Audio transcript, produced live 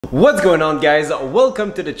What's going on, guys?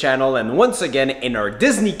 Welcome to the channel, and once again in our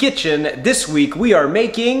Disney kitchen this week we are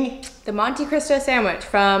making the Monte Cristo sandwich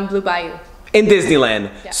from Blue Bayou in Disneyland.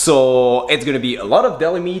 Yeah. So it's gonna be a lot of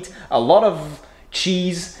deli meat, a lot of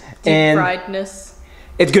cheese, deep and friedness.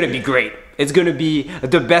 It's gonna be great. It's gonna be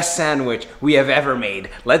the best sandwich we have ever made.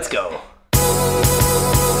 Let's go.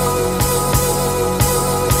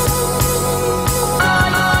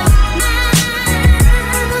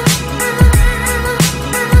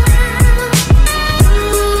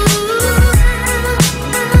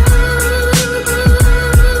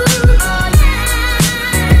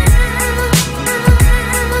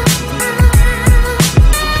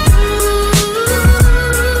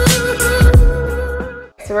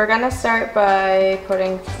 So we're gonna start by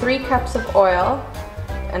putting 3 cups of oil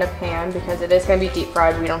in a pan because it is gonna be deep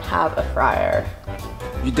fried. We don't have a fryer.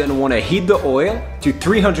 You then want to heat the oil to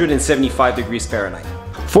 375 degrees Fahrenheit.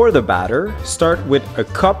 For the batter, start with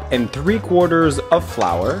 1.75 cups of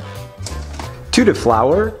flour. To the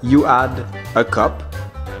flour, you add 1.75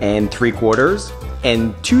 cups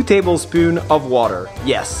and 2 tablespoons of water.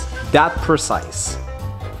 Yes, that precise.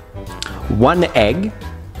 1 egg,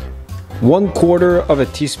 1/4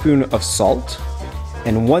 teaspoon of salt,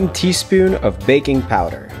 and 1 teaspoon of baking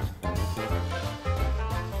powder.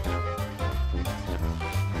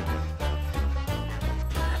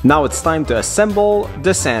 Now it's time to assemble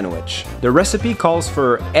the sandwich. The recipe calls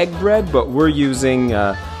for egg bread, but we're using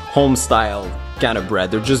home style kind of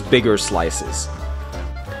bread. They're just bigger slices.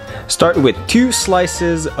 Start with 2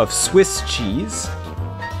 slices of Swiss cheese.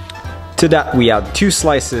 To that we add 2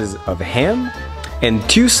 slices of ham and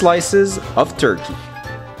 2 slices of turkey.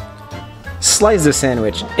 Slice the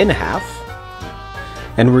sandwich in half,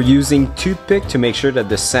 and we're using toothpick to make sure that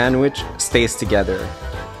the sandwich stays together.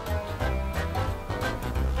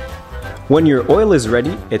 When your oil is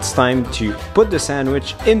ready, it's time to put the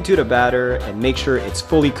sandwich into the batter and make sure it's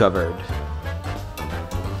fully covered.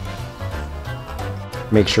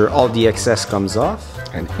 Make sure all the excess comes off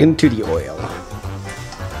and into the oil.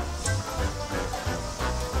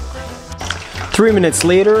 3 minutes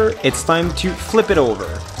later, it's time to flip it over.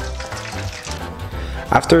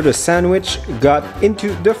 After the sandwich got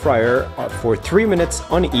into the fryer for 3 minutes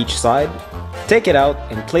on each side, take it out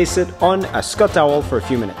and place it on a Scott towel for a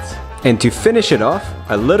few minutes. And to finish it off,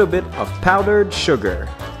 a little bit of powdered sugar.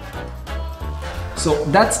 So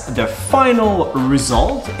that's the final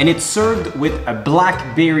result, and it's served with a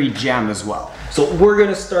blackberry jam as well. So we're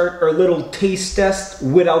gonna start our little taste test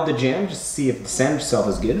without the jam, just to see if the sandwich itself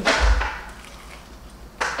is good.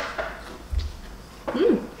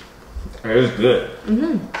 It is good.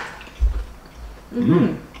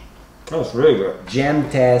 That was really good. Jam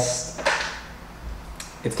test.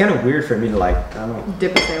 It's kind of weird for me to, like, I don't know,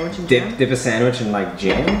 Dip a sandwich in jam? Dip a sandwich in like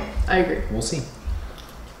jam. I agree. We'll see.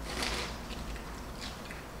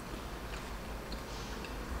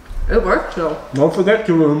 It works though. Don't forget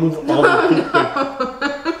to remove all the toothpicks.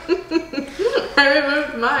 I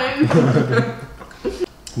removed mine.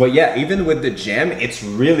 But yeah, even with the jam, it's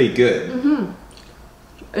really good.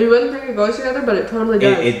 You wouldn't think it goes together, but it totally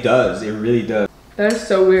does. It does. It really does. That is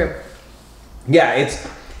so weird. Yeah, it's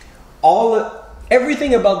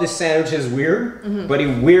everything about this sandwich is weird, but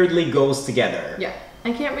it weirdly goes together. Yeah.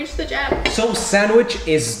 I can't reach the jam. So sandwich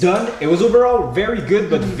is done. It was overall very good,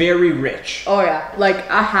 but very rich. Oh yeah, like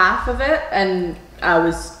a half of it and I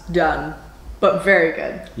was done. But very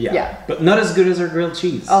good. Yeah. But not as good as our grilled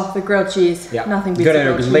cheese. Oh, the grilled cheese. Yeah. Nothing beats the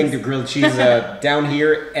grilled cheese. Link the grilled cheese down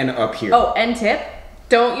here and up here. Oh, and tip,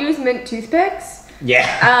 don't use mint toothpicks.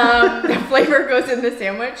 Yeah. The flavor goes in the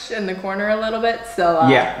sandwich in the corner a little bit, so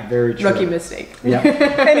yeah, very true. Rookie mistake. Yeah.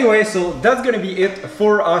 Anyway, so that's gonna be it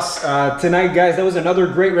for us tonight, guys. That was another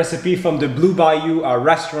great recipe from the Blue Bayou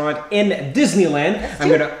Restaurant in Disneyland. I'm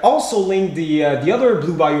gonna also link the other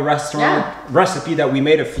Blue Bayou Restaurant recipe that we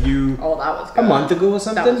made a month ago or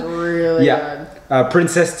something. That was really good.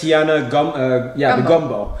 Princess Tiana gumbo. The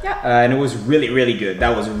gumbo. Yeah. And it was really, really good.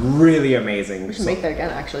 That was really amazing. We should make that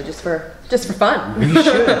again, actually, just for fun. We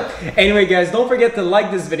should. Anyway, guys, don't forget to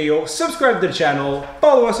like this video, subscribe to the channel,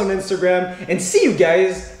 follow us on Instagram, and see you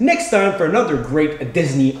guys next time for another great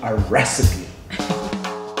Disney recipe.